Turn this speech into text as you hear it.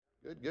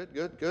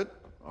Good.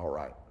 All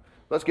right.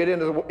 Let's get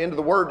into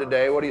the Word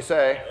today. What do you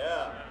say?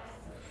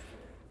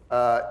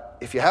 Yeah.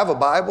 If you have a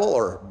Bible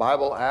or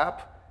Bible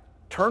app,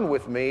 turn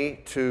with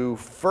me to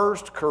 1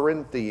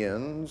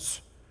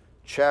 Corinthians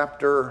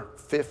chapter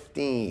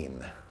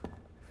 15.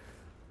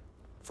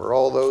 For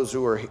all those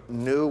who are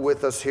new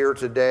with us here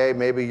today,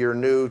 maybe you're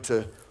new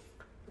to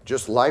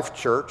just Life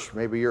Church,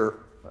 maybe you're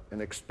an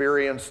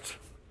experienced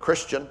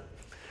Christian,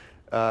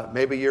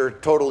 maybe you're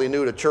totally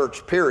new to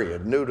church,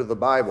 period, new to the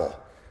Bible.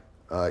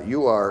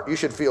 You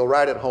should feel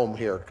right at home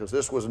here because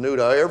this was new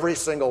to every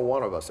single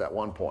one of us at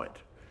one point.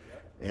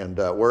 And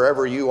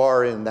wherever you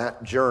are in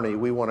that journey,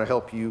 we want to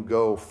help you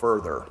go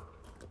further.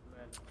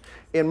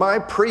 In my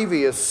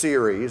previous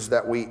series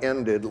that we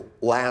ended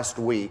last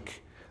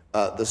week,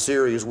 the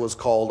series was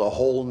called A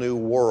Whole New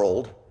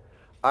World.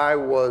 I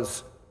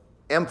was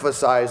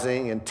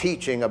emphasizing and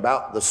teaching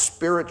about the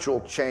spiritual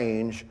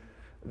change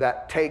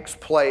that takes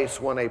place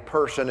when a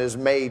person is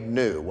made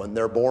new, when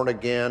they're born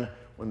again,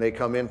 when they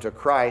come into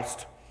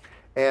Christ.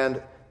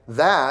 And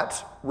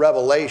that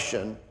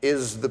revelation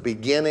is the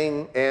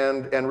beginning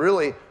and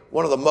really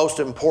one of the most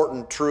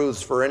important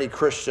truths for any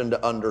Christian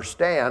to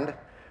understand.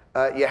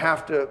 You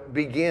have to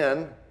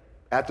begin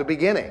at the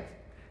beginning.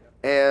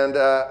 And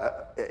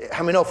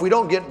I mean, if we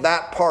don't get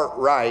that part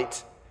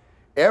right,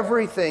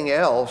 everything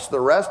else,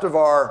 the rest of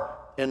our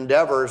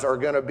endeavors are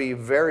going to be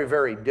very,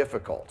 very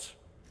difficult.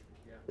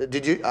 I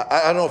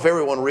don't know if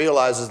everyone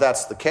realizes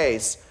that's the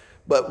case,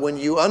 but when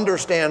you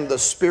understand the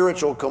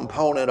spiritual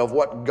component of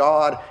what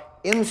God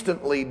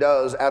instantly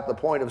does at the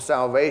point of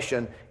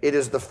salvation, it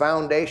is the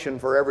foundation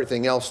for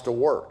everything else to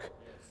work.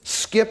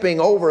 Skipping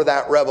over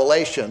that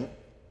revelation,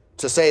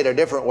 to say it a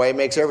different way,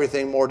 makes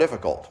everything more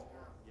difficult.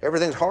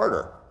 Everything's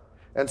harder.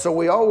 And so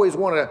we always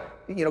want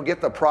to, get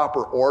the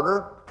proper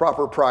order,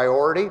 proper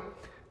priority.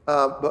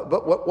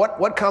 But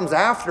what comes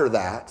after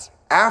that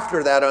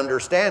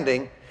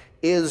understanding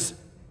is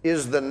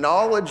the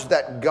knowledge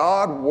that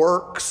God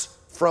works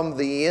from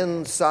the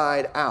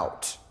inside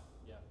out.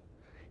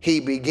 He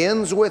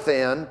begins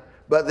within,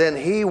 but then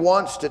he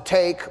wants to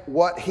take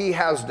what he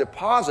has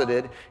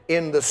deposited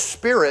in the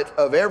spirit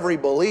of every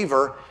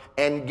believer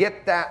and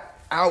get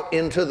that out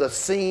into the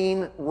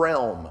seen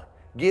realm.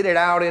 Get it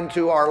out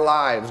into our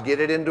lives, get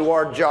it into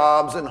our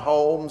jobs and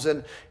homes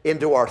and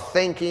into our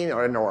thinking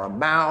or into our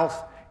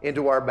mouth,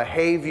 into our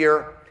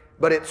behavior.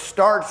 But it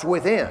starts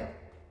within,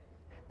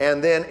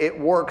 and then it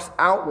works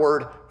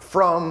outward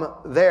from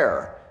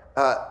there.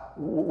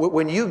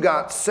 When you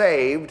got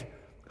saved,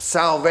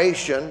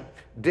 salvation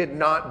did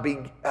not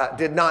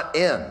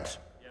end.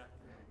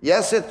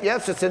 Yes,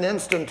 it's an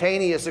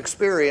instantaneous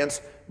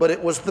experience, but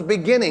it was the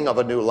beginning of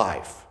a new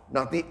life,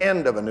 not the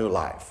end of a new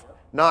life.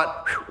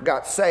 Not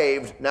got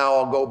saved, now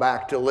I'll go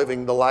back to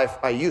living the life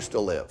I used to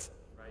live.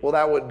 Well,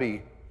 that would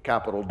be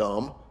capital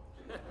dumb,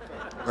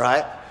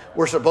 right?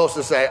 We're supposed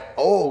to say,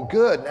 oh,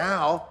 good,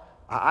 now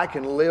I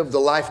can live the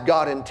life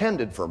God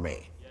intended for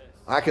me.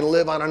 I can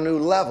live on a new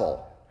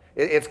level.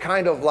 It's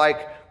kind of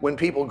like when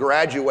people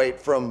graduate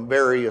from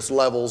various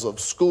levels of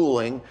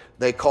schooling,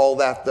 they call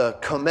that the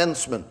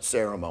commencement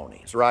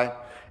ceremonies, right?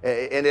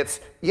 And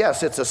it's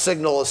a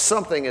signal of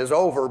something is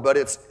over, but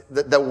it's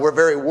the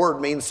very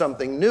word means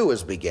something new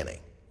is beginning,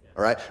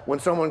 all right? When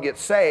someone gets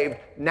saved,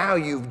 now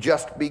you've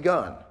just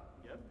begun.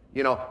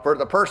 For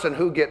the person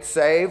who gets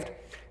saved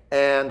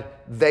and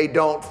they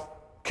don't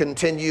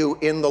continue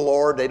in the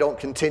Lord, they don't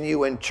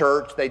continue in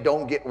church, they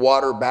don't get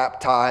water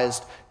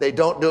baptized, they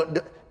don't do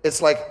it. It's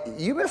like,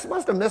 you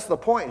must have missed the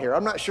point here.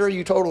 I'm not sure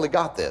you totally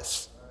got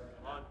this,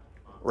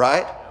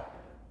 right?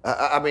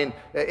 I mean,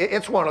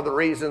 it's one of the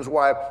reasons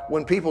why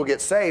when people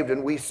get saved,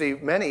 and we see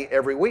many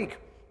every week,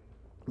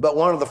 but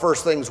one of the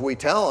first things we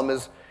tell them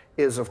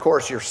is of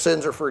course, your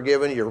sins are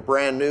forgiven, you're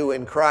brand new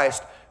in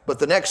Christ, but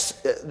the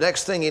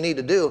next thing you need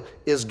to do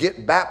is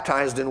get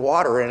baptized in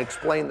water and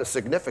explain the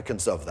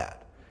significance of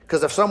that.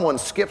 Because if someone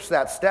skips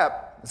that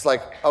step, it's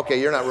like, okay,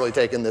 you're not really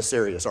taking this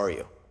serious, are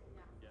you?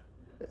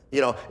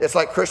 It's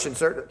like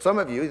Christians, some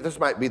of you, this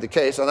might be the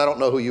case, and I don't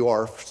know who you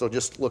are, so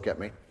just look at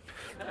me.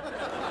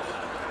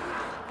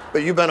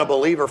 But you've been a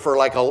believer for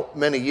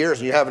many years,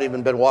 and you haven't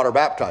even been water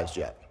baptized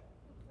yet.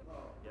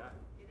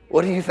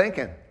 What are you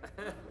thinking?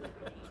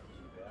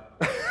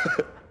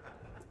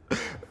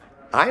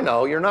 I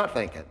know, you're not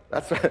thinking.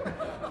 That's right.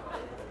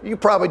 You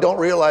probably don't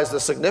realize the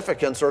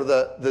significance or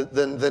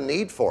the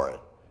need for it.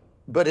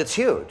 But it's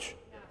huge.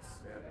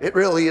 It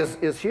really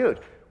is huge.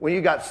 When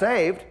you got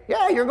saved,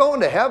 yeah, you're going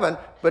to heaven,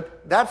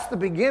 but that's the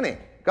beginning.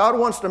 God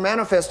wants to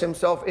manifest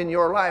himself in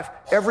your life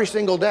every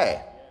single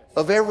day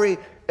of every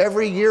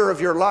year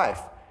of your life.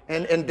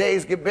 And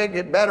days get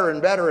better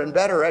and better and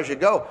better as you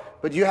go,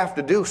 but you have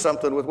to do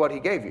something with what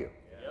he gave you.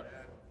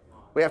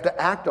 We have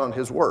to act on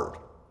his word.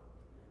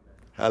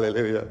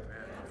 Hallelujah.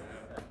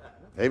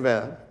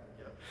 Amen.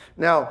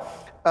 Now,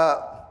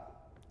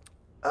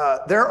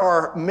 there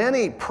are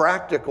many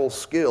practical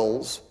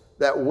skills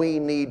that we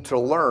need to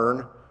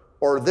learn,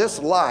 or this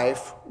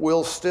life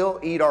will still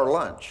eat our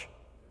lunch.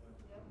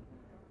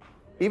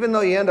 Even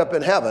though you end up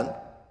in heaven,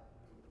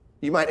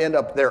 you might end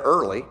up there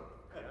early,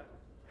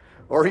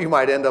 Or you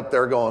might end up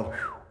there going,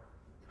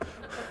 "Whew,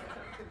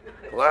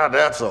 glad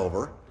that's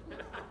over."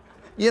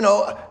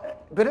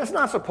 But it's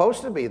not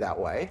supposed to be that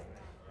way.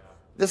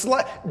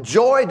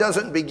 Joy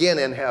doesn't begin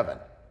in heaven.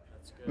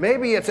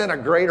 Maybe it's in a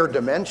greater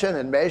dimension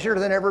and measure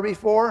than ever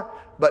before,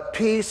 but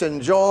peace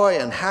and joy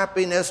and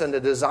happiness and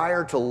the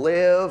desire to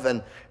live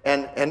and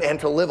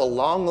to live a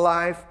long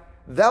life,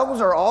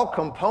 those are all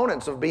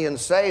components of being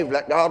saved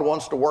that God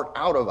wants to work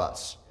out of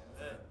us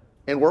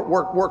and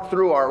work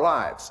through our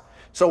lives.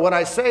 So when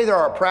I say there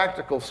are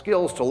practical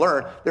skills to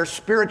learn, they're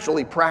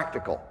spiritually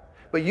practical.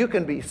 But you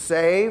can be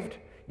saved,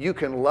 you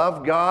can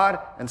love God,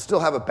 and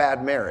still have a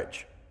bad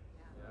marriage.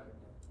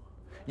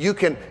 You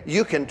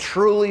can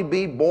truly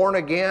be born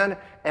again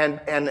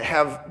and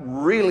have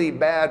really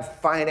bad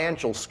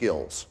financial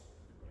skills,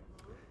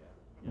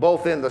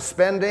 both in the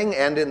spending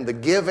and in the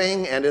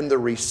giving and in the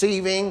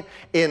receiving,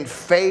 in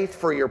faith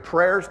for your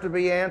prayers to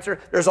be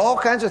answered. There's all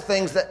kinds of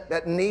things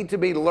that need to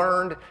be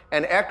learned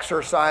and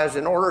exercised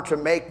in order to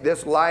make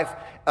this life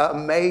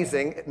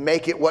amazing,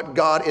 make it what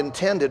God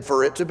intended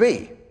for it to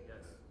be.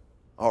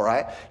 All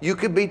right? You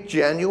could be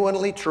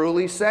genuinely,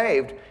 truly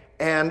saved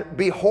and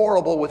be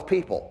horrible with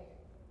people.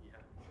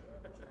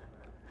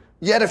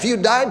 Yet if you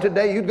died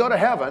today, you'd go to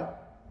heaven,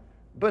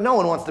 but no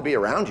one wants to be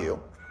around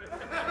you.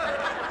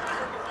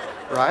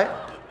 Right?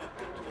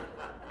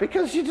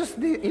 Because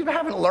you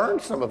haven't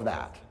learned some of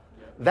that.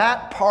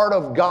 That part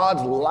of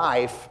God's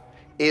life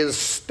is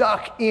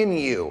stuck in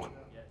you,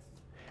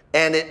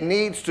 and it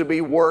needs to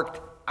be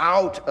worked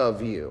out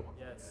of you.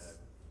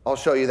 I'll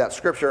show you that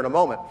scripture in a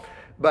moment.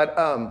 But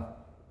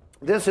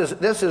this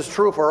is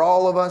true for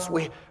all of us.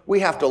 We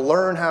have to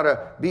learn how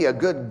to be a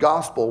good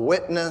gospel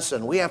witness,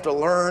 and we have to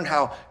learn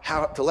how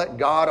to let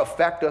God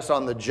affect us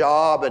on the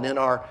job and in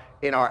our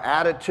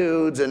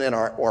attitudes and in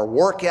our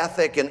work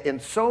ethic and in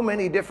so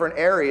many different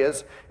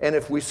areas. And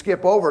if we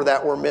skip over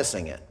that, we're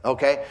missing it,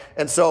 okay?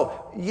 And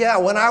so, yeah,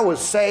 when I was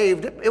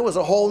saved, it was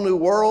a whole new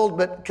world,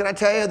 but can I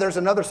tell you, there's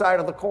another side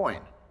of the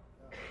coin.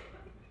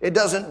 It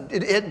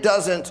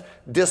doesn't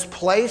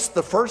displace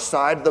the first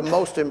side, the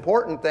most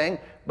important thing,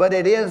 but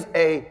it is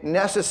a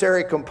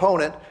necessary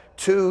component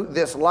to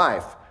this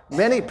life.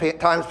 Many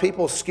times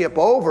people skip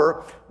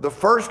over the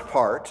first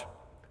part,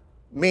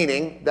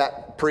 meaning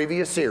that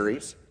previous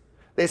series.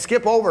 They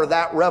skip over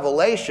that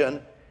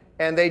revelation,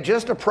 and they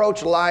just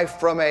approach life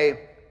from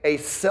a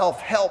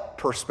self-help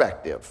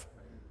perspective.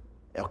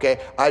 Okay,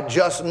 I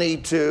just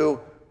need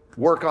to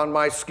work on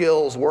my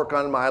skills, work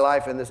on my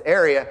life in this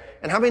area.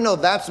 And how many know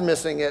that's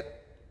missing it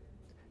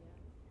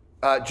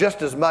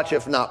just as much,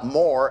 if not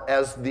more,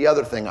 as the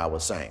other thing I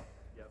was saying?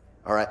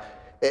 All right?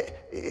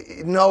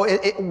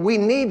 We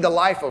need the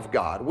life of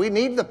God. We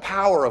need the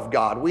power of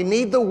God. We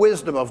need the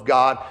wisdom of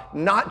God,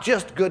 not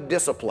just good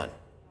discipline.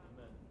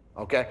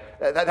 Okay?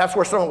 That's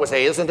where someone would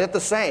say, isn't it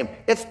the same?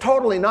 It's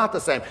totally not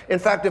the same. In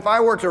fact, if I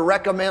were to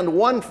recommend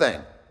one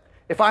thing,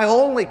 if I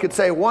only could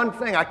say one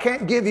thing, I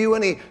can't give you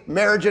any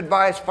marriage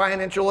advice,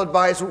 financial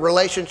advice,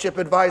 relationship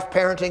advice,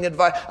 parenting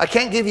advice. I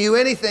can't give you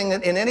anything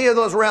in any of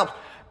those realms,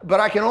 but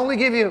I can only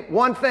give you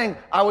one thing.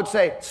 I would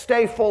say,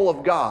 stay full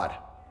of God.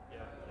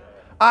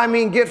 I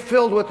mean, get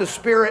filled with the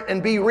Spirit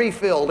and be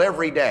refilled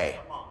every day.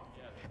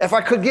 If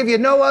I could give you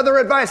no other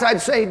advice,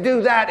 I'd say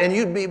do that, and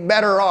you'd be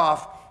better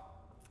off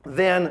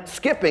than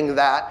skipping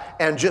that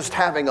and just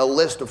having a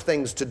list of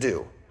things to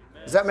do.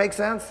 Does that make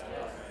sense?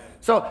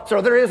 So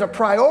there is a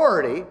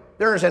priority,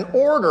 there is an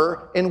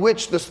order in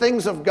which the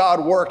things of God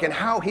work and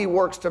how He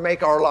works to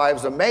make our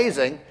lives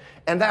amazing,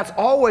 and that's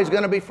always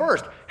going to be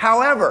first.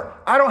 However,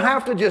 I don't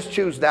have to just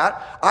choose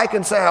that. I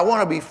can say I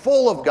want to be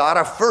full of God.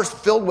 I'm first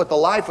filled with the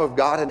life of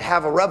God and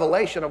have a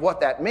revelation of what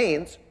that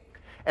means,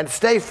 and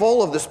stay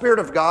full of the Spirit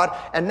of God,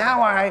 and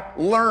now I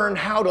learn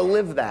how to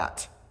live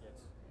that,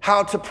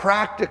 how to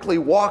practically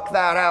walk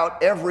that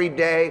out every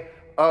day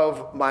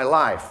of my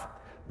life.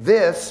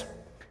 This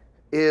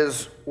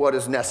is what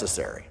is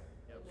necessary.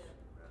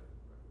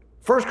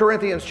 1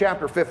 Corinthians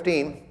chapter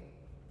 15,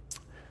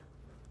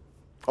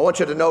 I want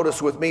you to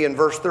notice with me in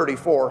verse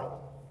 34.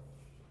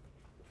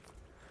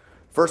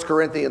 1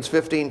 Corinthians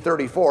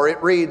 15:34,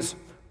 it reads,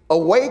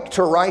 "Awake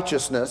to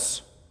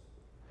righteousness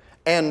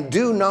and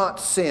do not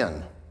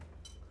sin,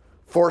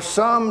 for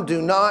some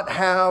do not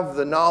have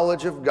the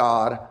knowledge of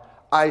God.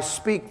 I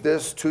speak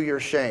this to your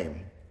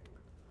shame."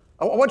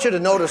 I want you to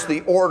notice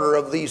the order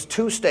of these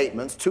two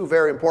statements, two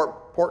very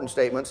important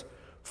statements.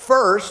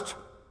 First,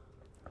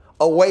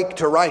 awake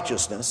to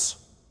righteousness.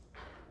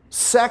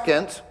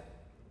 Second,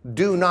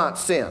 do not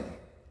sin.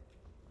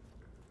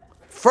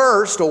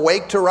 First,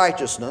 awake to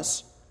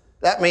righteousness.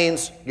 That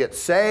means get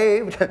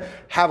saved,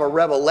 have a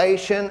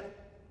revelation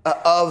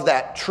of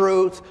that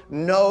truth,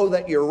 know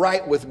that you're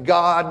right with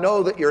God,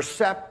 know that you're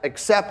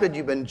accepted,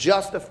 you've been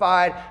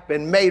justified,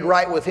 been made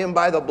right with Him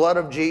by the blood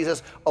of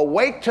Jesus.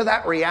 Awake to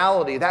that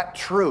reality, that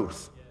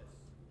truth.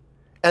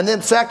 And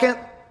then second,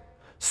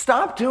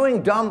 stop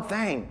doing dumb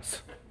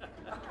things.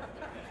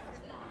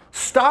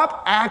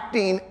 Stop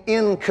acting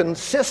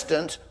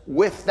inconsistent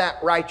with that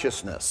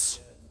righteousness.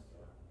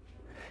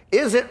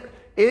 Is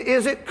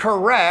it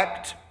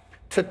correct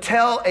to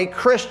tell a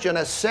Christian,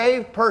 a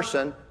saved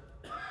person,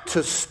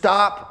 to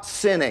stop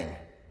sinning?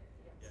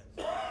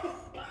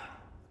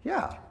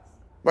 Yeah,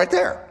 right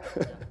there.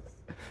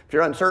 If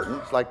you're uncertain,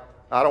 it's like,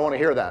 I don't want to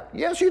hear that.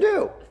 Yes, you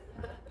do.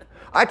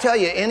 I tell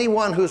you,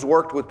 anyone who's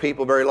worked with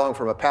people very long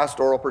from a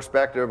pastoral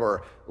perspective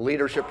or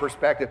leadership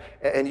perspective,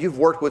 and you've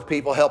worked with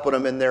people helping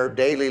them in their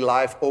daily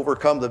life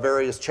overcome the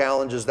various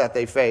challenges that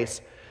they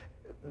face,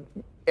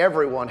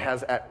 everyone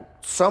has at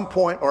some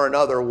point or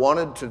another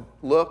wanted to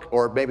look,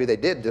 or maybe they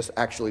did just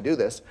actually do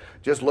this,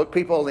 just look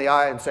people in the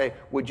eye and say,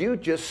 would you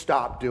just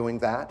stop doing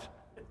that?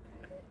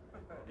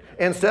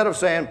 Instead of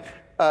saying,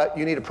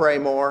 you need to pray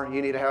more,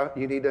 you need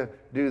to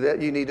do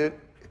that,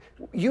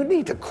 you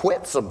need to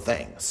quit some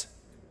things.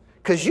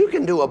 Because you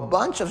can do a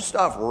bunch of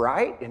stuff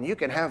right, and you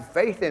can have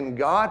faith in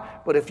God,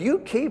 but if you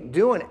keep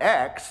doing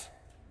X,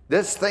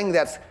 this thing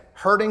that's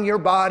hurting your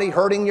body,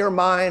 hurting your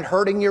mind,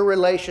 hurting your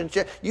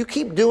relationship, you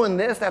keep doing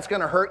this, that's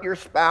going to hurt your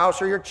spouse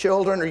or your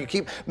children, or you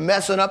keep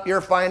messing up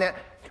your finance.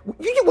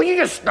 Will you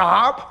just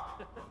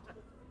stop?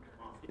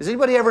 Does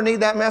anybody ever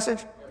need that message?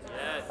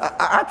 Yes.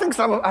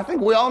 I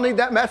think we all need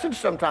that message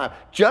sometime.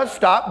 Just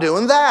stop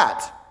doing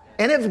that.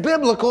 And it's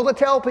biblical to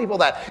tell people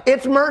that.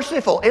 It's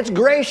merciful, it's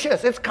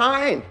gracious, it's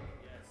kind.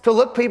 To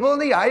look people in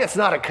the eye. It's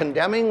not a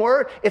condemning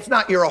word. It's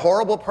not you're a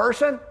horrible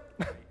person.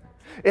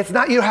 It's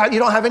not you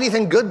don't have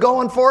anything good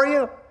going for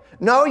you.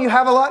 No, you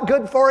have a lot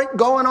good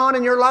going on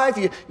in your life.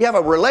 You have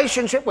a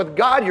relationship with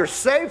God. You're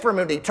saved from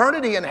an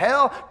eternity in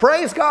hell.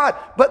 Praise God.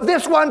 But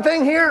this one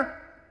thing here,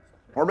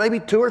 or maybe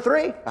two or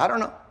three, I don't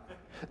know.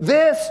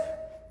 This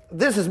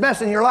is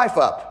messing your life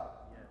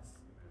up.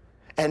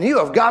 And you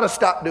have got to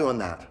stop doing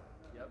that.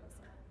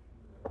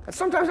 And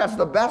sometimes that's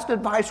the best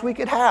advice we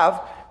could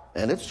have.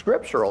 And it's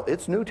scriptural.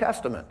 It's New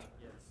Testament.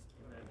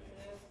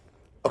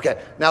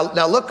 Okay, now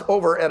look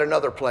over at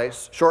another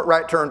place. Short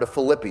right turn to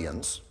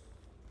Philippians.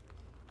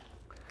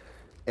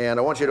 And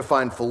I want you to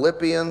find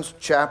Philippians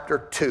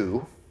chapter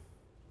 2.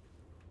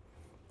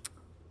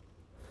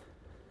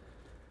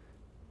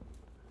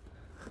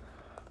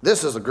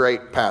 This is a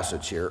great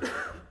passage here.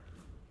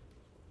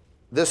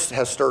 This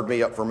has stirred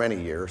me up for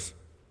many years.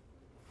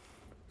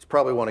 It's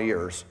probably one of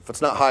yours. If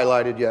it's not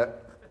highlighted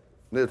yet,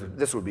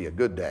 this would be a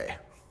good day.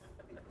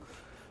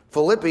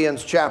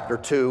 Philippians chapter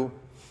 2,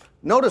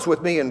 notice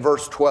with me in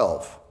verse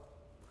 12.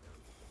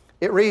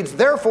 It reads,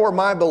 therefore,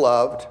 my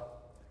beloved,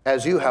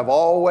 as you have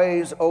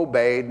always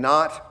obeyed,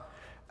 not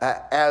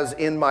as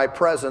in my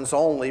presence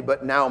only,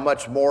 but now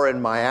much more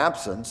in my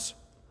absence,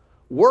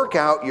 work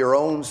out your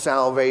own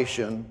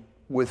salvation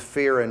with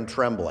fear and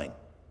trembling.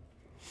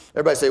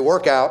 Everybody say,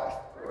 work out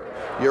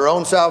your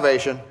own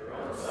salvation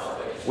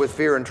with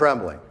fear and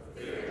trembling.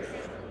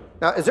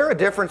 Now, is there a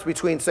difference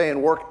between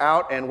saying work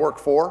out and work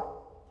for?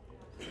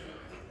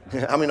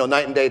 I mean, a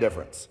night and day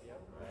difference.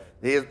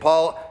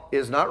 Paul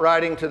is not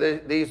writing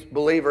to these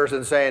believers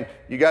and saying,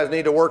 you guys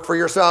need to work for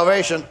your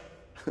salvation.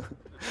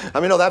 I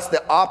mean, no, that's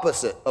the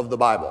opposite of the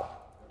Bible.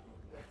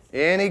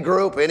 Any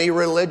group, any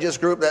religious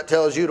group that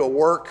tells you to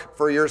work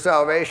for your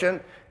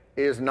salvation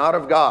is not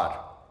of God.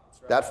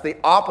 That's the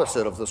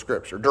opposite of the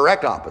scripture,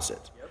 direct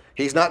opposite.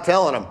 He's not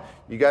telling them,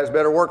 you guys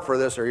better work for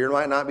this or you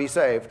might not be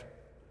saved.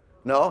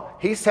 No,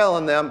 he's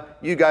telling them,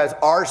 you guys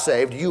are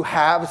saved. You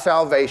have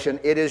salvation.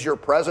 It is your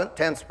present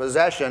tense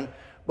possession,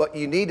 but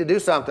you need to do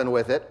something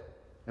with it.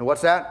 And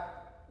what's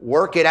that?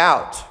 Work it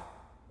out.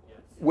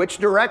 Which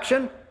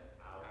direction?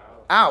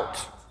 Out.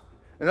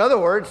 In other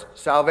words,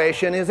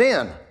 salvation is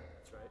in.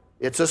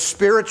 It's a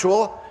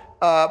spiritual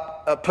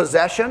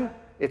possession.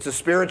 It's a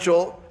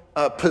spiritual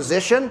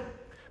position,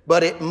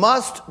 but it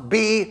must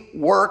be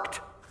worked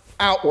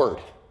outward.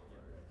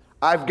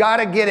 I've got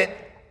to get it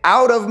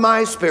out of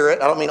my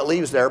spirit. I don't mean it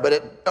leaves there, but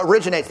it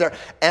originates there.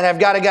 And I've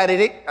got to get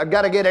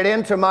it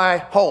into my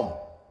home.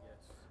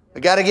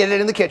 I've got to get it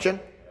in the kitchen.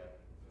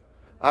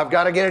 I've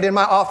got to get it in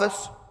my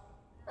office.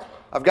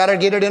 I've got to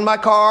get it in my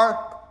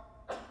car.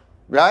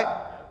 Right?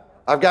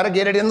 I've got to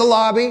get it in the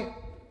lobby,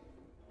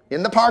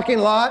 in the parking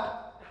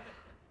lot,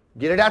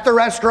 get it at the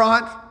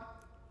restaurant.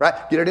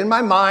 Right? Get it in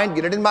my mind,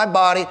 get it in my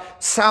body.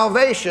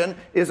 Salvation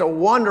is a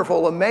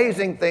wonderful,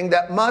 amazing thing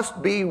that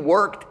must be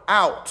worked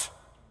out.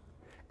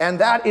 And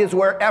that is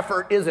where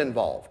effort is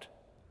involved.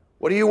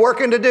 What are you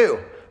working to do?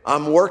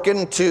 I'm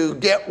working to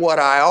get what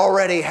I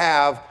already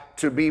have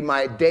to be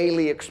my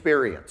daily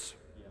experience.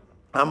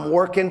 I'm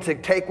working to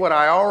take what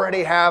I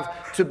already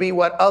have to be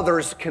what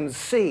others can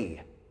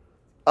see.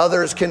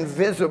 Others can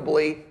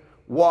visibly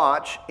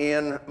watch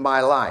in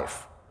my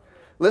life.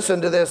 Listen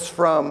to this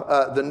from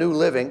the New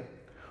Living.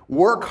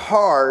 Work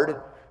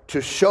hard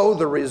to show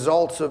the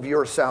results of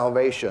your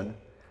salvation,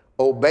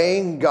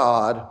 obeying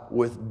God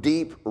with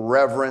deep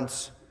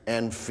reverence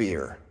and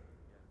fear.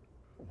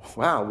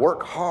 Wow,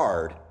 work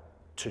hard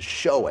to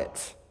show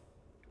it.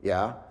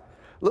 Yeah.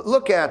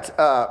 Look at,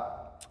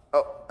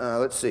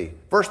 let's see,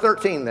 verse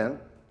 13 then.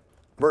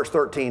 Verse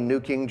 13, New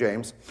King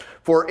James.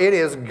 For it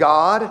is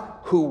God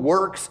who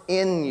works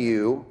in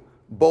you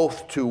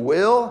both to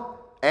will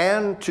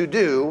and to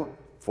do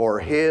for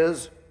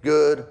his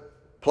good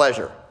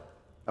pleasure.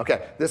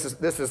 Okay, this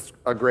is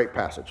a great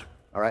passage,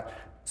 all right?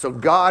 So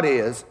God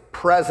is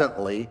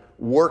presently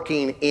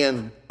working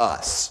in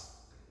us,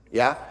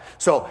 yeah?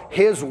 So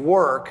his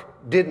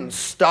work didn't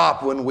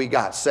stop when we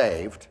got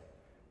saved.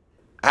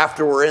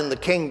 After we're in the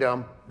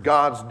kingdom,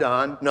 God's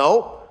done.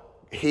 No,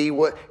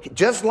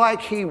 just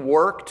like he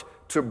worked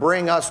to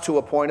bring us to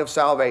a point of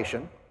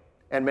salvation,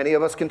 and many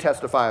of us can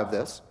testify of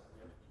this,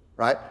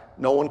 right?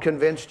 No one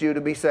convinced you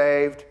to be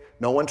saved.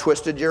 No one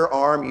twisted your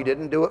arm. You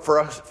didn't do it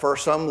for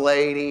some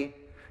lady.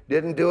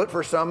 Didn't do it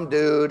for some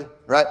dude,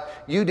 right?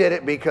 You did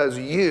it because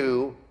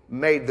you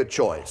made the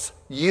choice.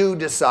 You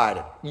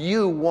decided.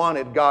 You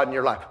wanted God in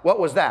your life. What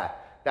was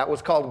that? That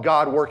was called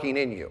God working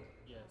in you.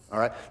 Yes. All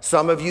right?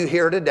 Some of you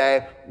here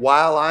today,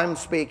 while I'm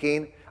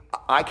speaking,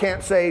 I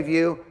can't save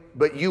you,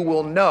 but you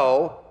will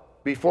know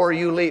before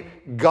you leave,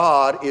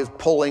 God is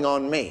pulling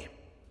on me.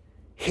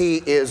 He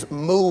is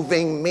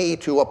moving me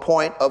to a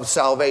point of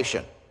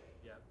salvation.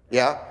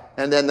 Yeah?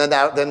 And then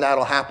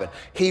that'll happen.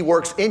 He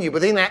works in you.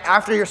 But then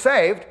after you're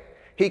saved,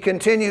 he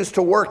continues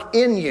to work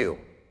in you.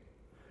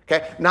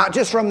 Okay? Not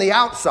just from the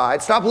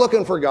outside. Stop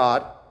looking for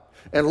God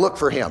and look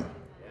for him.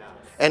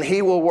 And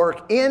he will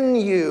work in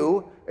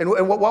you. And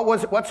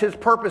what's his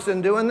purpose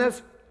in doing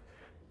this?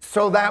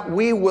 So that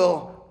we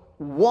will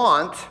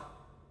want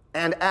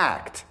and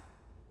act.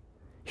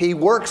 He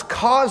works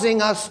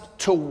causing us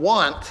to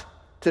want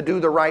to do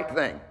the right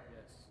thing.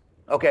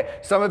 Okay,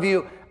 some of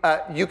you,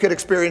 you could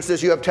experience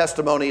this. You have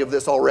testimony of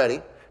this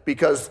already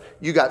because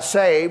you got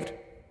saved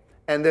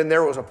and then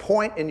there was a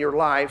point in your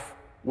life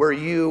where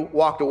you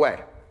walked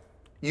away.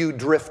 You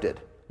drifted.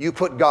 You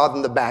put God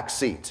in the back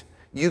seat.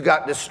 You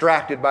got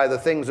distracted by the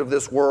things of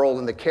this world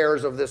and the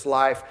cares of this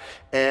life,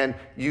 and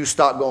you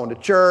stopped going to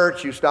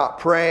church, you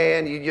stopped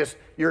praying,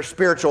 your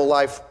spiritual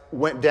life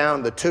went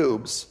down the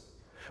tubes,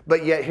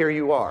 but yet here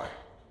you are.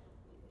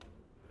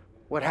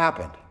 What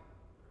happened?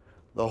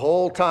 The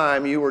whole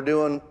time you were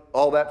doing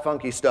all that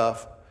funky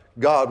stuff,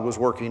 God was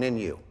working in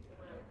you.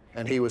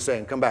 And he was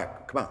saying, come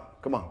back, come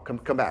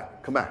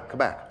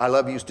back. I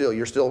love you still.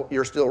 You're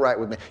still right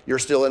with me. You're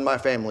still in my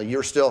family.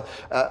 You're still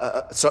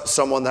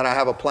someone that I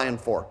have a plan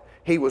for.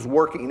 He was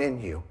working in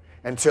you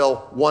until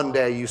one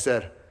day you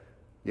said,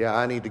 yeah,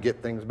 I need to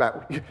get things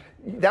back.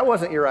 That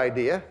wasn't your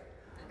idea.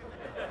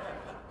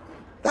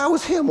 That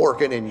was him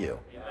working in you.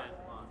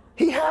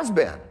 He has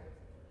been,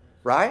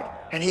 right?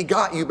 And he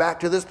got you back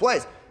to this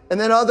place. And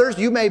then others,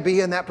 you may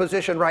be in that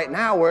position right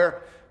now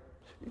where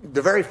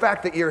the very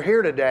fact that you're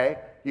here today,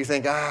 you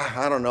think,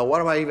 I don't know, what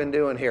am I even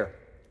doing here?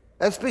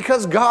 That's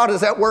because God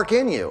is at work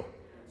in you.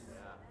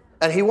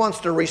 And he wants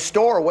to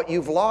restore what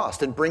you've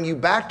lost and bring you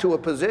back to a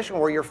position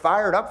where you're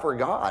fired up for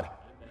God,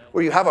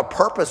 where you have a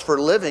purpose for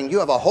living. You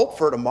have a hope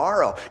for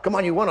tomorrow. Come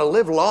on, you want to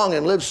live long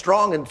and live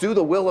strong and do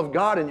the will of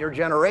God in your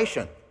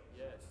generation.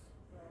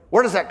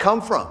 Where does that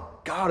come from?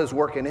 God is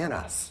working in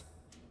us.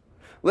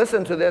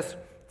 Listen to this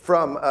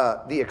from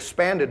the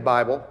Expanded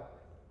Bible,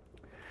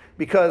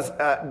 because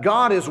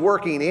God is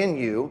working in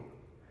you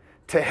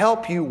to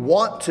help you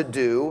want to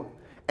do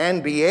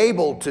and be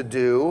able to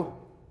do,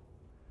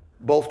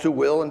 both to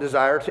will and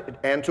desire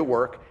and to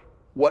work,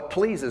 what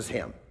pleases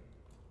him.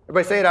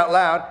 Everybody say it out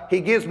loud.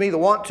 He gives me the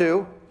want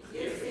to,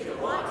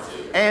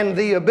 and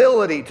the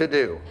ability to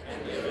do.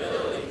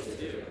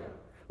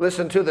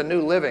 Listen to the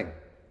New Living.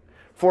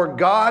 For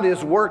God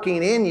is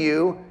working in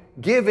you,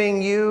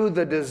 giving you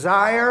the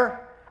desire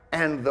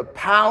and the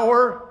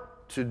power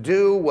to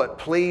do what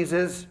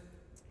pleases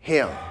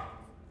him.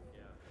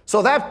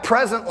 So that's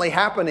presently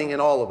happening in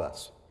all of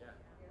us.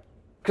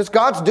 Because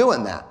God's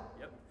doing that.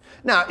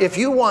 Now, if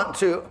you want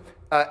to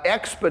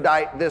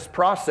expedite this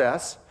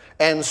process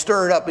and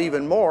stir it up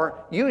even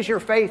more, use your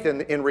faith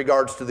in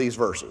regards to these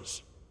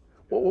verses.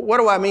 What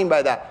do I mean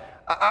by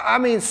that? I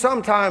mean,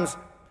 sometimes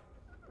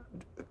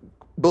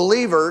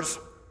believers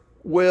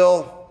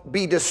will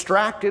be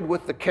distracted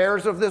with the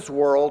cares of this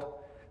world.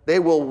 They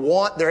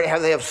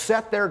have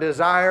set their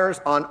desires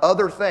on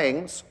other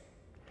things,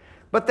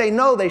 but they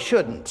know they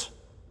shouldn't.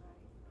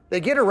 They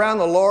get around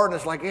the Lord and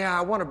it's like, yeah,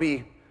 I want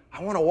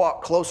to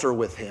walk closer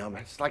with him.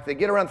 It's like they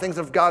get around things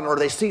of God, or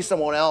they see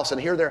someone else and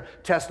hear their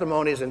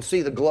testimonies and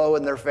see the glow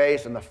in their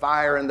face and the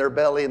fire in their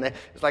belly. And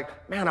it's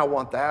like, man, I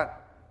want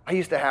that. I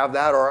used to have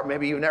that, or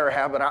maybe you never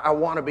have, but I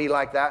want to be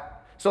like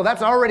that. So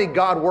that's already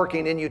God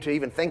working in you to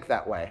even think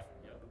that way.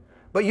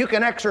 But you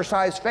can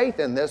exercise faith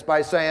in this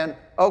by saying,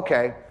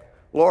 okay,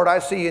 Lord, I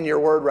see in your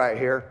word right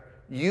here,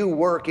 you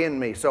work in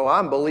me. So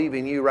I'm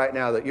believing you right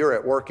now that you're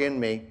at work in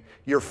me.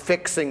 You're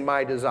fixing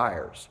my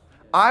desires.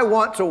 I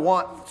want to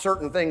want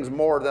certain things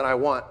more than I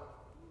want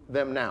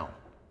them now.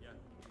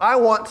 I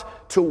want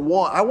to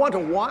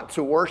want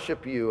to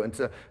worship you and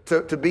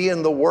to be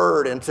in the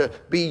Word and to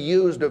be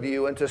used of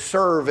you and to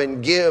serve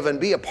and give and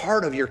be a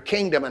part of your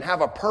kingdom and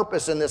have a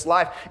purpose in this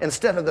life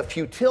instead of the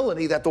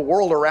futility that the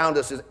world around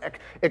us is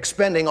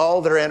expending all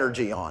their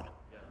energy on.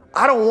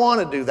 I don't want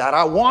to do that.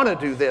 I want to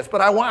do this, but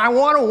I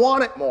want to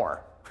want it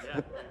more.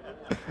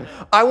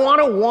 I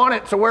want to want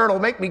it to where it'll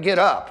make me get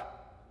up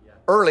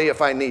early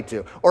if I need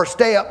to, or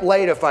stay up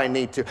late if I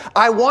need to.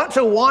 I want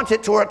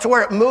it to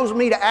where it moves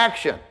me to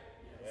action.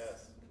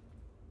 Yes.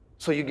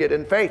 So you get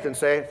in faith and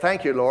say,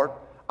 thank you, Lord.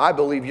 I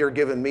believe you're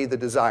giving me the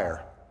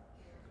desire.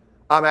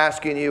 I'm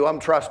asking you, I'm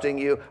trusting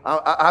you.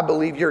 I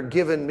believe you're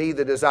giving me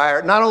the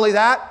desire. Not only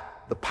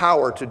that, the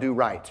power to do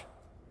right.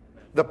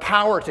 The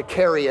power to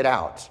carry it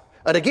out.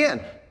 And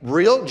again,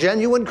 real,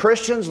 genuine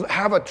Christians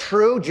have a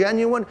true,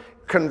 genuine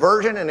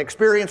conversion and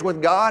experience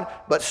with God,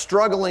 but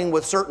struggling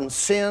with certain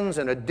sins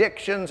and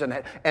addictions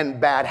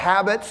and bad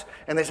habits.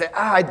 And they say,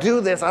 I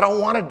do this. I don't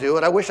want to do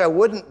it. I wish I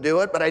wouldn't do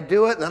it, but I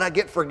do it, and then I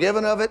get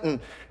forgiven of it, and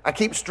I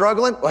keep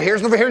struggling. Well,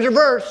 here's your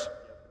verse.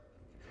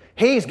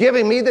 He's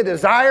giving me the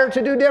desire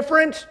to do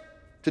different,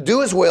 to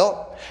do his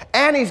will,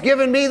 and he's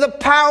given me the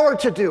power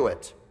to do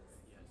it.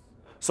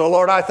 So,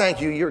 Lord, I thank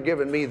you. You're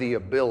giving me the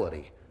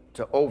ability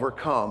to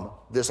overcome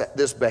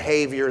this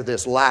behavior,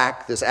 this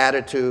lack, this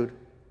attitude.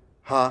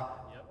 Huh?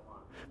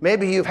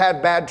 Maybe you've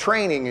had bad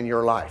training in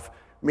your life,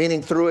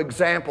 meaning through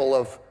example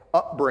of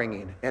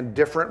upbringing and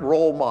different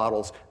role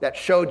models that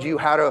showed you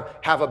how to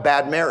have a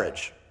bad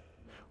marriage,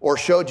 or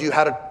showed you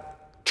how to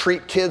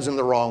treat kids in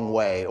the wrong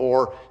way,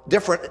 or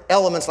different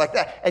elements like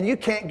that, and you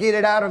can't get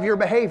it out of your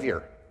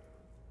behavior.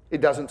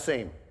 It doesn't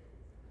seem.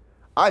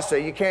 I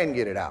say you can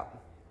get it out.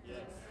 Yes.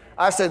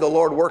 I say the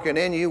Lord working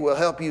in you will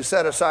help you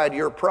set aside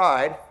your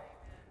pride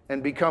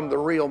and become the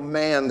real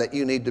man that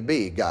you need to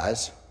be,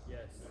 guys. Yes.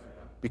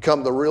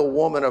 Become the real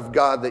woman of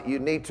God that you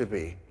need to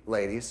be,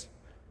 ladies.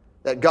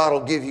 That God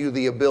will give you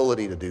the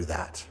ability to do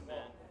that.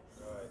 Amen.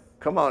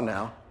 Come on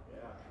now.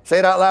 Yeah. Say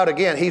it out loud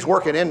again. He's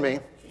working in me.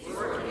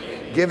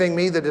 Giving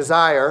me the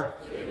desire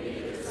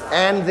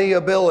and the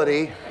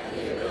ability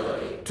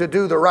to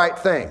do the right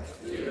thing.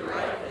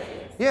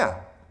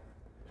 Yeah.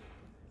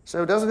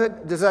 So does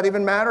that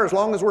even matter as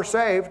long as we're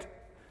saved?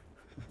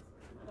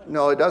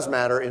 No, it does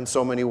matter in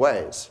so many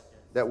ways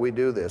that we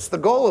do this. The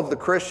goal of the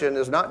Christian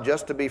is not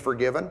just to be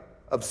forgiven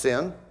of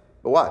sin,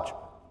 but watch,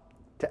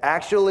 to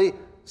actually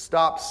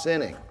stop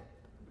sinning.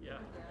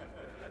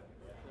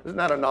 Isn't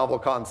that a novel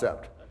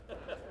concept?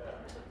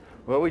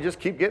 Well, we just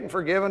keep getting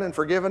forgiven and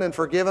forgiven and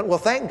forgiven. Well,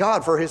 thank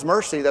God for his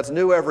mercy that's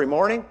new every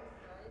morning.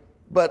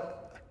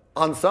 But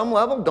on some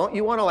level, don't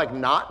you want to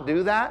not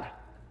do that?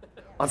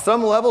 On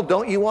some level,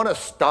 don't you want to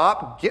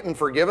stop getting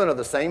forgiven of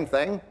the same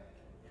thing?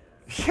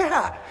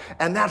 Yeah.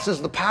 And that's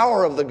just the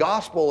power of the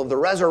gospel of the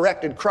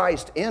resurrected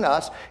Christ in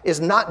us, is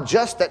not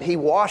just that he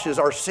washes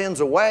our sins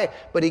away,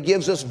 but he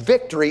gives us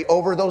victory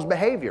over those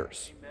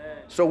behaviors. Amen.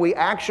 So we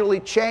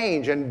actually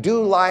change and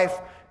do life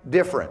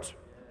different.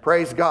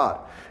 Praise God.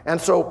 And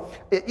so,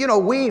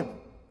 we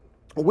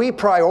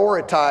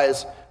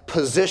prioritize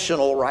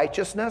positional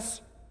righteousness,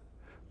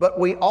 but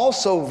we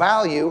also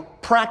value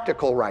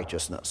practical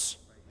righteousness.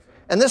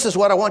 And this is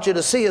what I want you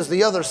to see as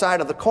the other side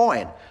of the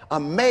coin.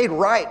 I'm made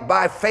right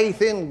by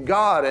faith in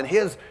God and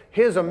his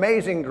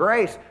amazing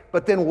grace,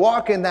 but then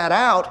walking that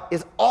out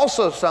is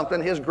also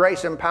something his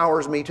grace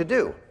empowers me to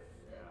do.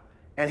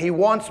 And he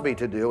wants me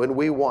to do, and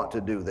we want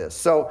to do this.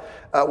 So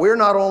we're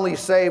not only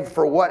saved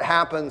for what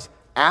happens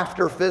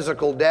after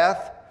physical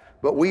death,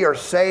 but we are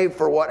saved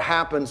for what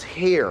happens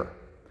here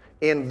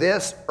in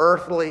this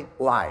earthly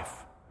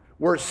life.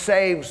 We're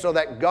saved so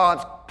that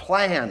God's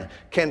plan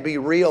can be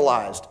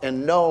realized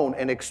and known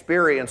and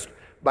experienced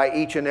by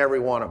each and every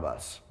one of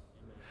us.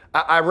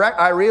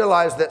 I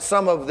realize that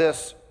some of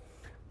this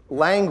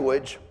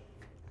language,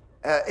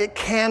 it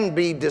can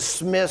be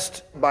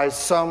dismissed by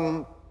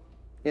some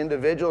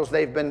individuals.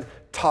 They've been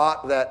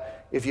taught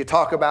that if you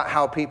talk about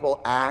how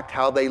people act,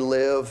 how they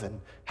live, and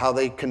how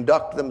they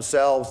conduct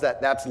themselves,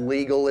 that's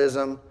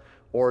legalism,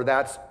 or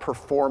that's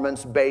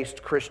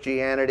performance-based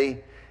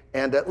Christianity.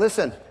 And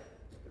listen,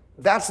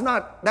 that's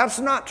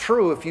not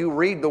true if you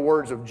read the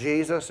words of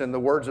Jesus and the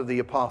words of the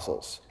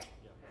apostles.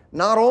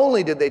 Not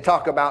only did they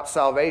talk about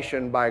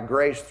salvation by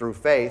grace through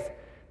faith,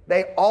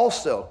 they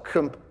also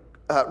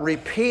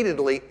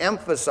repeatedly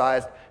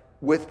emphasized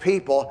with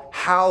people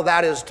how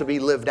that is to be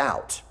lived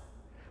out,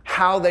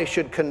 how they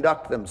should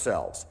conduct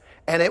themselves.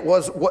 And it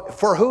was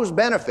for whose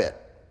benefit?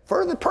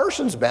 For the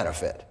person's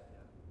benefit.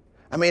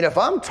 I mean, if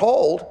I'm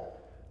told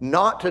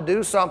not to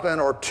do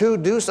something or to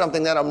do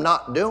something that I'm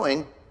not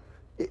doing,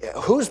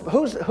 who's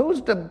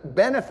to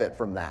benefit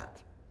from that?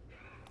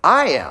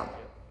 I am,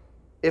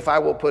 if I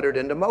will put it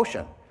into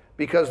motion,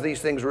 because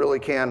these things really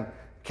can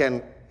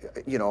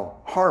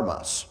harm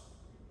us.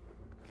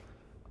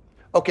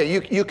 Okay,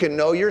 you can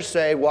know you're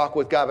saved, walk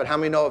with God, but how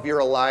many know if you're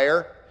a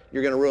liar,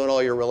 you're going to ruin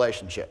all your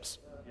relationships?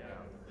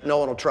 No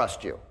one will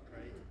trust you.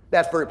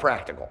 That's very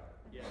practical.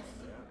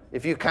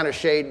 If you kind of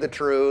shade the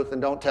truth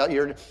and don't tell,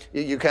 you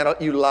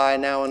lie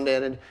now and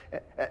then, and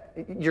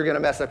you're going to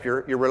mess up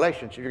your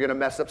relationship. You're going to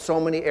mess up so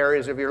many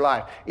areas of your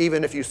life.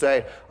 Even if you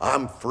say,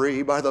 I'm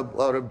free by the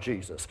blood of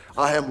Jesus.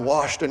 I am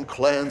washed and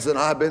cleansed and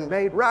I've been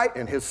made right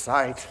in his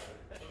sight.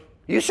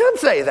 You should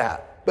say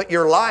that, but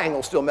your lying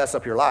will still mess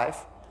up your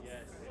life.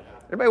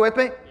 Everybody with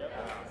me?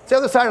 It's the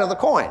other side of the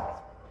coin.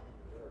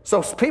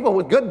 So people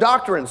with good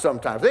doctrine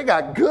sometimes, they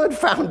got good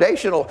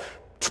foundational,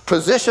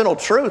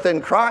 positional truth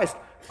in Christ,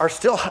 are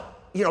still,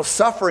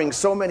 suffering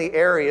so many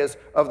areas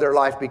of their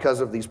life because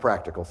of these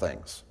practical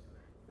things.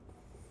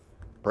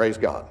 Praise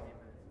God.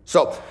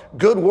 So,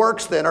 good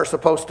works then are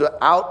supposed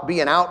to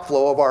be an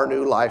outflow of our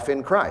new life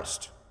in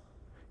Christ.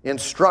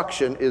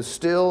 Instruction is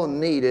still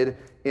needed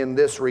in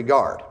this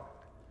regard.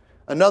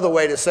 Another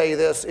way to say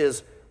this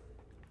is,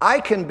 I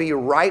can be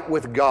right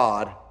with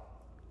God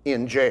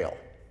in jail.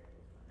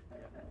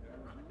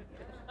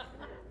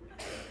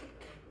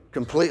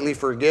 Completely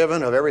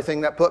forgiven of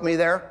everything that put me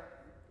there.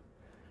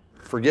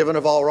 Forgiven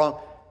of all wrong.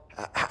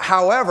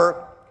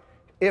 However,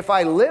 if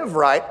I live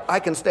right, I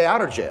can stay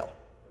out of jail.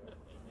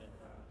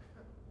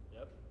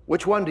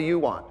 Which one do you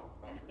want?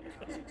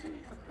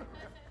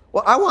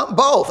 Well, I want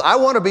both. I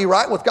want to be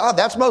right with God.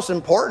 That's most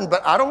important,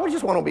 but I don't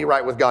just want to be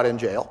right with God in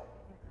jail.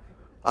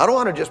 I don't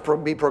want to just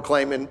be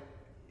proclaiming,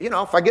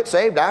 if I get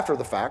saved after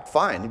the fact,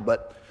 fine,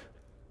 but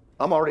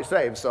I'm already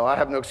saved, so I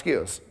have no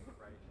excuse.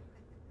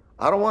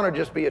 I don't want to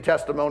just be a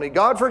testimony,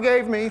 God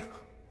forgave me.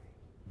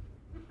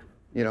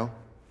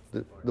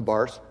 The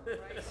bars.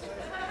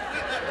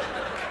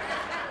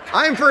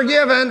 I'm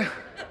forgiven.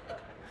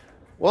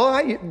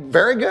 Well,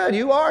 very good,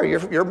 you are.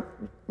 You're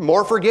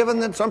more forgiven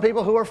than some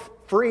people who are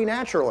free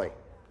naturally.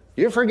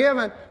 You're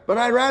forgiven, but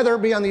I'd rather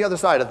be on the other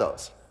side of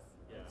those.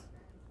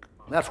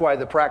 That's why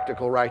the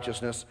practical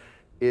righteousness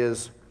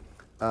is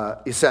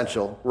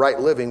essential. Right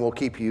living will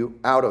keep you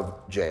out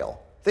of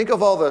jail. Think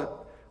of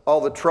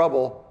all the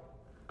trouble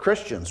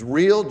Christians,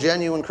 real,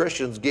 genuine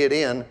Christians, get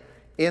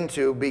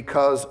into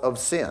because of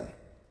sin.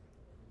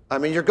 I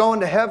mean, you're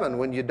going to heaven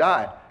when you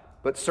die,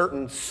 but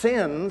certain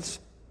sins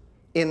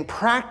in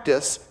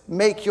practice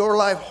make your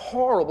life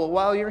horrible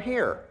while you're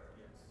here.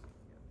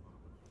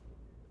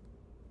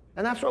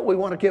 And that's what we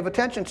want to give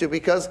attention to,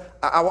 because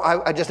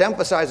I just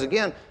emphasize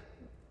again,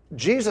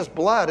 Jesus'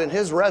 blood and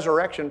his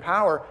resurrection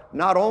power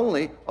not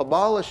only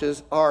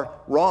abolishes our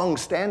wrong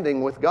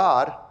standing with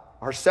God,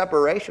 our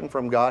separation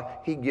from God,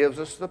 he gives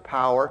us the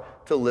power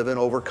to live an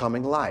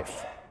overcoming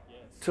life,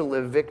 to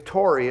live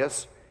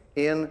victorious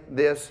in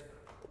this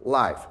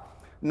life.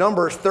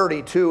 Numbers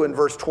 32 and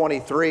verse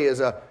 23 is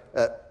a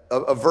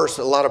verse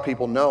that a lot of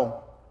people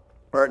know,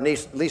 or at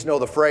least know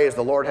the phrase,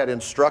 the Lord had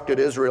instructed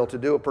Israel to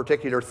do a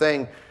particular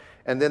thing,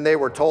 and then they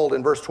were told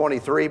in verse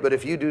 23, but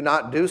if you do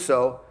not do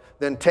so,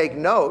 then take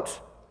note,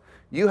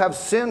 you have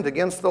sinned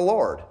against the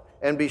Lord,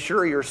 and be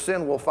sure your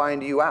sin will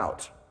find you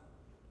out.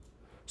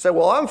 Say,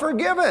 well, I'm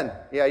forgiven.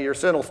 Yeah, your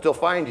sin will still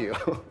find you.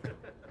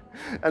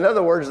 In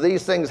other words,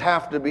 these things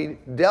have to be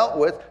dealt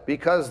with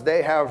because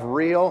they have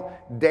real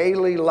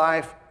daily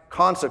life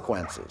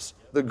consequences.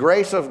 The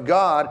grace of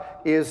God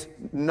is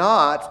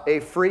not a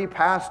free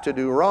pass to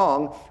do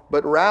wrong,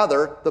 but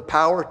rather the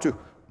power to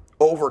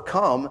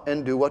overcome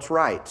and do what's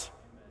right.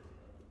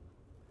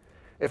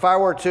 If I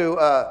were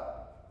to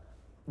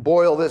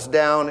boil this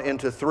down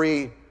into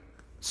 3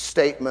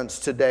 statements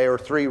today, or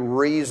 3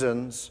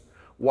 reasons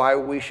why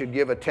we should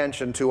give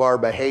attention to our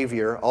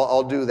behavior,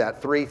 I'll do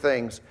that. 3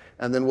 things,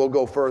 and then we'll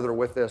go further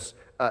with this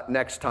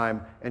next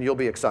time, and you'll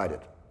be excited.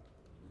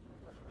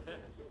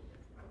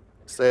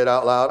 Say it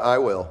out loud, I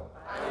will.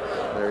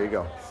 There you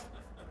go.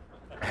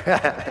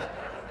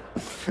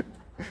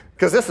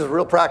 Because this is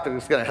real practical.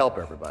 It's going to help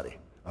everybody,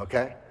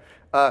 okay?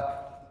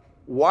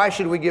 Why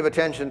should we give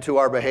attention to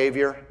our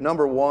behavior?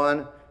 Number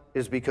 1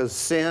 is because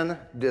sin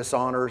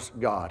dishonors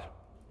God.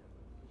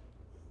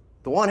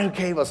 The one who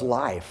gave us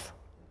life.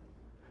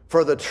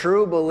 For the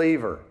true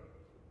believer,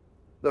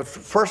 the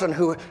person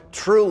who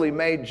truly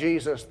made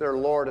Jesus their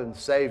Lord and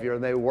Savior,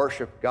 and they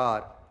worship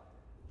God,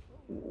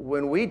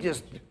 when we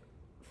just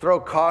throw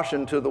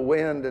caution to the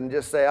wind and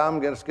just say,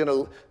 I'm just going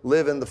to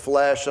live in the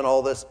flesh and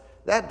all this,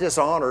 that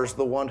dishonors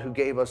the one who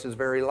gave us his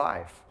very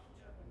life.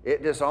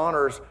 It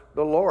dishonors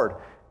the Lord.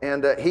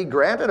 And he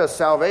granted us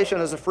salvation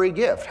as a free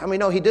gift. How many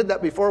know he did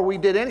that before we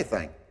did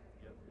anything?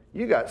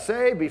 You got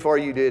saved before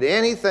you did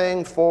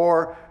anything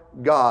for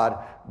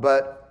God,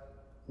 but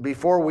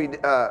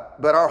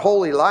our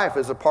holy life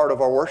is a part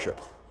of our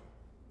worship.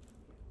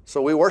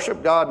 So we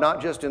worship God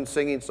not just in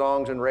singing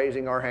songs and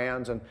raising our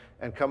hands and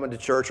coming to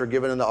church or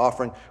giving in the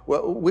offering.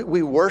 Well,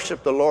 we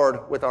worship the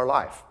Lord with our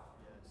life.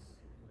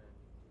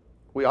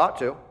 We ought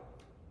to.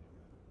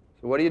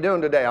 So what are you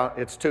doing today?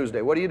 It's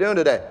Tuesday. What are you doing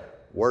today?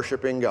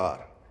 Worshiping God.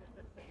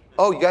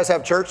 Oh, you guys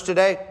have church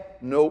today?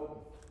 Nope.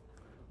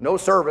 No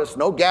service,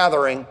 no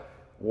gathering.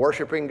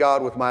 Worshiping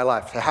God with my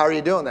life. So how are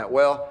you doing that?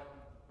 Well,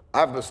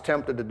 I was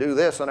tempted to do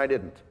this and I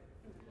didn't.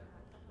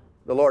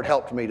 The Lord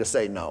helped me to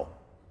say no.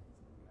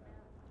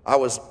 I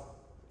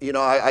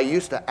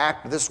used to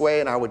act this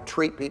way and I would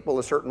treat people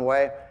a certain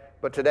way,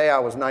 but today I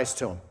was nice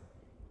to them.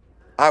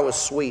 I was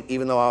sweet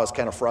even though I was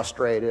kind of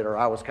frustrated or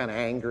I was kind of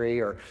angry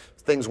or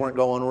things weren't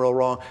going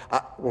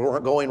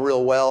weren't going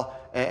real well,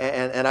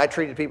 and I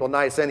treated people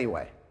nice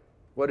anyway.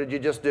 What did you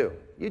just do?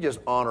 You just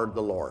honored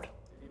the Lord,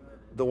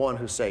 the one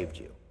who saved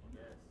you.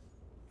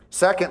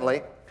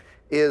 Secondly,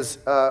 is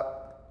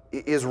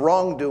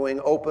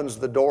wrongdoing opens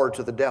the door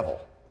to the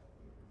devil.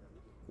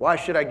 Why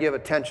should I give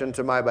attention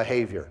to my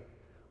behavior?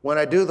 When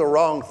I do the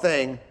wrong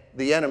thing,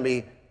 the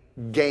enemy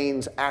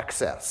gains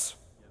access.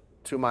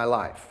 to my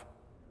life.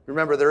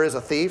 Remember, there is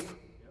a thief.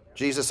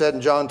 Jesus said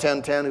in John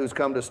 10:10, who's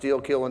come to steal,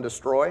 kill, and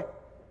destroy.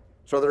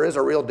 So there is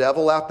a real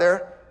devil out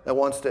there that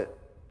wants to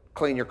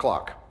clean your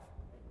clock.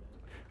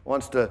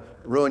 Wants to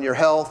ruin your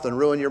health and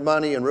ruin your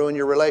money and ruin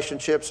your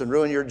relationships and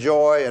ruin your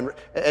joy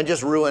and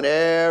just ruin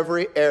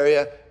every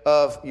area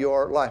of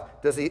your life.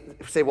 Does he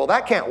say, well,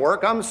 that can't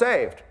work, I'm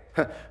saved?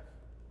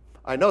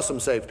 I know some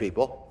saved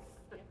people.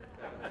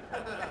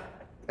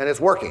 And it's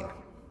working.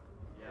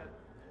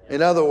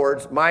 In other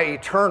words, my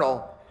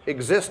eternal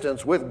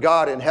existence with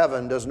God in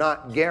heaven does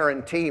not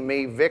guarantee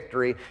me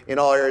victory in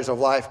all areas of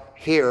life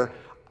here.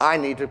 I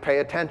need to pay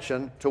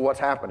attention to what's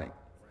happening.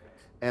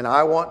 And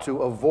I want to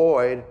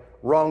avoid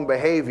wrong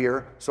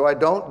behavior so I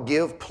don't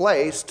give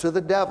place to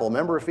the devil.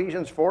 Remember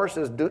Ephesians 4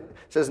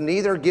 says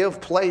neither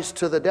give place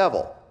to the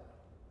devil.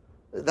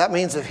 That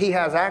means if he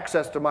has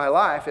access to my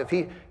life,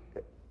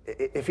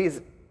 if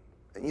he's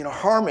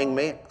harming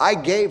me, I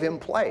gave him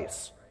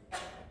place.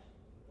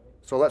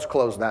 So let's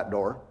close that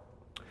door.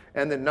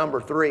 And then number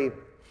 3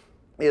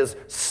 is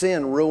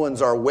sin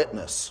ruins our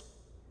witness.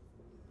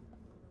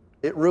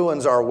 It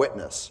ruins our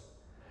witness.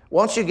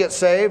 Once you get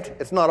saved,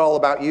 it's not all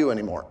about you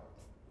anymore.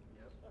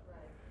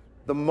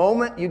 The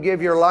moment you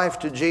give your life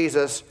to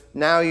Jesus,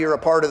 now you're a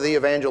part of the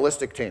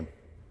evangelistic team.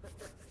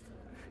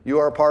 You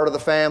are a part of the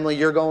family.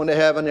 You're going to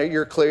heaven.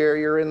 You're clear.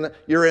 You're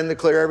in the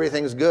clear.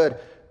 Everything's good.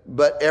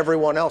 But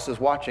everyone else is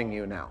watching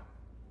you now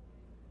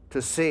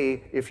to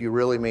see if you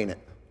really mean it,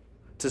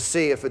 to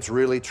see if it's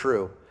really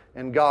true.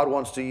 And God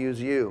wants to use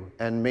you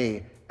and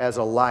me as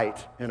a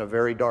light in a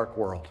very dark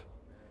world.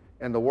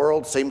 And the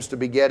world seems to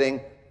be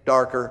getting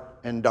darker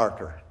and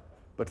darker.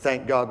 But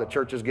thank God the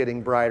church is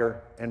getting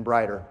brighter and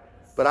brighter.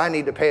 But I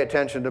need to pay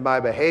attention to my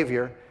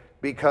behavior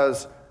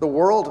because the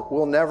world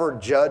will never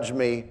judge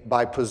me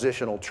by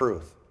positional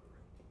truth.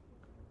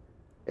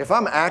 If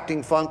I'm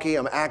acting funky,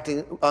 I'm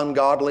acting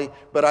ungodly,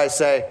 but I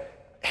say,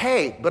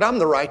 hey, but I'm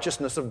the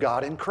righteousness of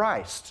God in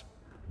Christ.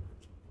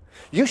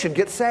 You should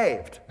get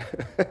saved.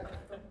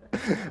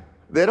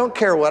 They don't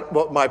care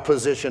what my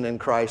position in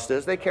Christ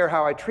is. They care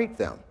how I treat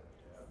them.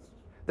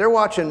 They're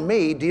watching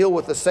me deal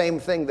with the same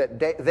thing that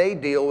they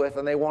deal with,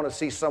 and they want to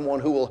see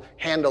someone who will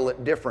handle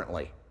it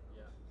differently.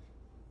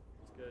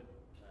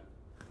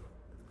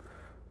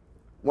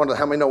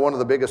 How many know one of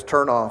the biggest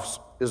turnoffs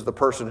is the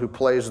person who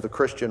plays the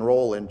Christian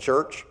role in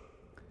church,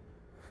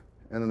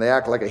 and then they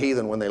act like a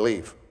heathen when they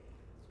leave?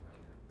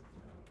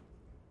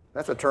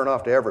 That's a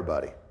turnoff to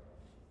everybody.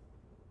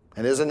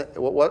 And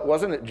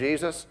wasn't it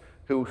Jesus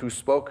who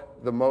spoke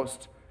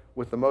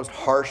with the most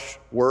harsh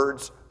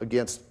words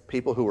against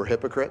people who were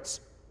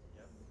hypocrites?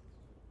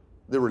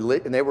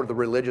 And they were the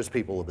religious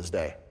people of his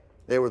day.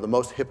 They were the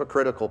most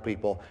hypocritical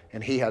people,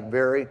 and he had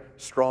very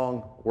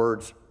strong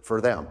words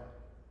for them.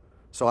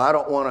 So I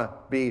don't want to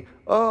be,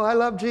 oh, I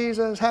love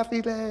Jesus,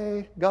 happy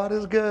day, God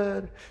is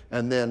good.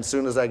 And then as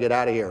soon as I get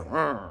out of here,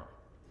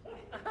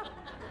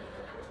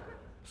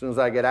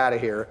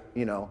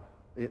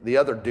 the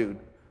other dude,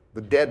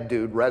 the dead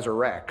dude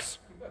resurrects.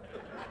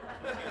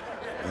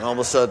 And all of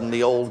a sudden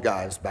the old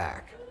guy's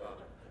back.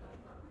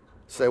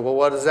 Say, well,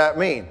 what does that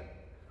mean?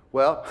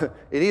 Well,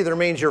 it either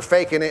means you're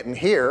faking it in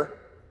here,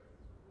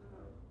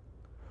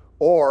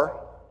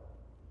 or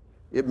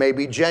it may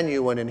be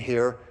genuine in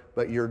here,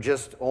 but you're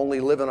just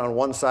only living on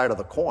one side of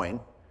the coin,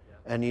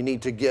 and you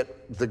need to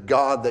get the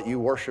God that you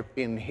worship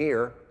in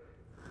here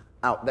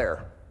out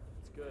there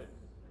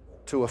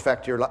to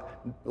affect your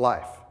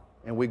life.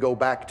 And we go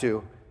back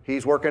to,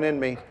 he's working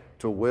in me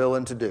to will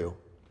and to do,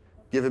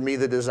 giving me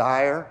the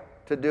desire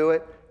to do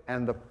it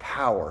and the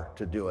power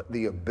to do it,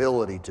 the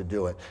ability to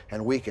do it.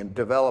 And we can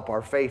develop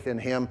our faith in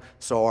him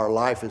so our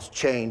life is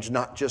changed,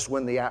 not just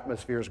when the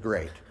atmosphere is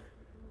great.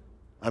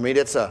 I mean,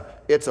 it's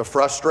a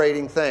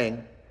frustrating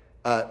thing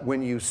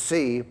when you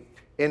see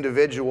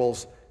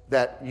individuals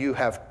that you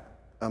have,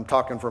 I'm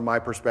talking from my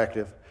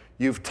perspective,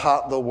 you've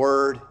taught the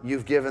Word,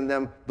 you've given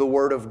them the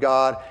Word of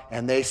God,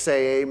 and they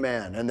say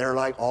amen, and they're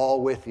like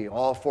all with you,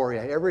 all for you.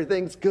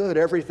 Everything's good,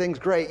 everything's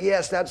great.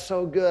 Yes, that's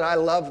so good. I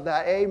love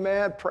that.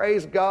 Amen.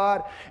 Praise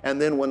God.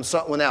 And then when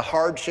that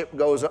hardship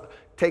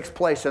takes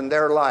place in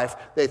their life,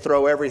 they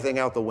throw everything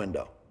out the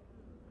window.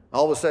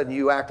 All of a sudden,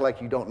 you act like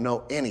you don't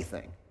know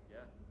anything.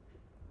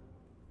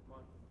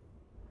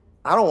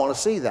 I don't want to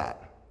see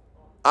that.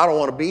 I don't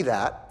want to be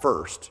that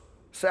first.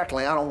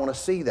 Secondly, I don't want to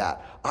see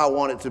that. I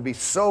want it to be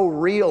so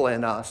real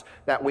in us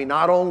that we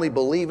not only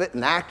believe it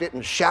and act it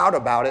and shout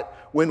about it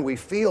when we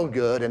feel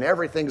good and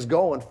everything's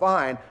going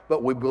fine,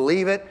 but we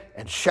believe it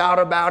and shout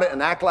about it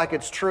and act like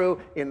it's true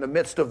in the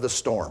midst of the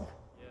storm.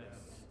 Yes.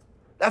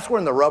 That's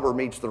when the rubber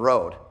meets the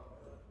road.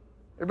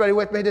 Everybody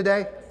with me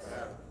today?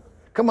 Yes.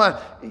 Come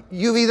on.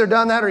 You've either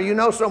done that or you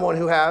know someone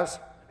who has.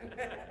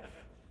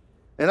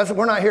 And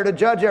we're not here to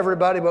judge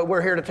everybody, but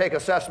we're here to take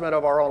assessment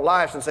of our own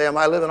lives and say, am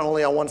I living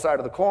only on one side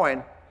of the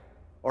coin,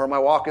 or am I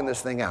walking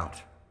this thing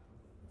out?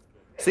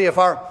 See, if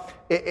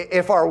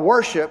our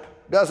worship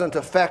doesn't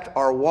affect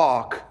our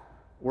walk,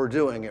 we're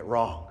doing it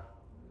wrong.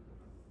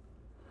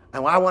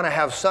 And I want to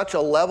have such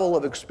a level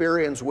of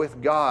experience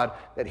with God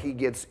that he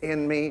gets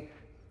in me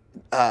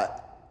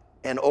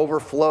and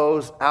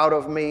overflows out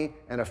of me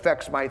and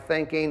affects my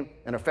thinking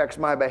and affects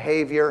my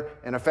behavior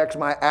and affects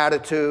my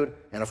attitude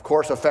and, of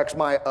course, affects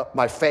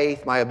my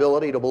faith, my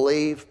ability to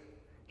believe.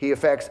 He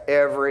affects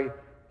every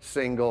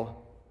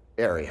single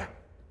area.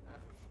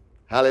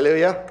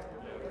 Hallelujah.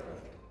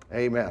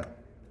 Amen.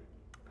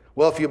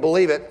 Well, if you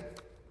believe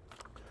it,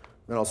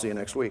 then I'll see you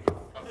next week.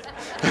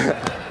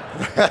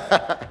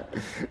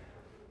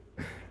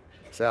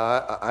 So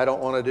I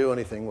don't want to do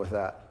anything with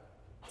that.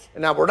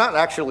 Now, we're not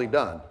actually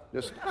done.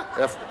 Just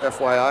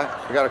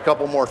FYI, we got a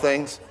couple more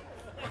things.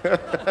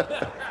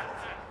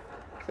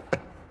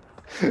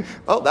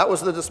 Oh, that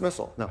was the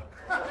dismissal. No.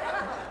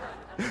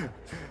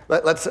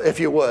 Let's, if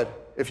you would,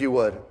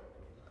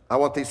 I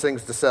want these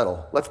things to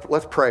settle.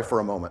 Let's pray for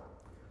a moment.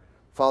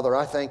 Father,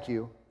 I thank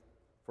you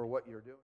for what you're doing.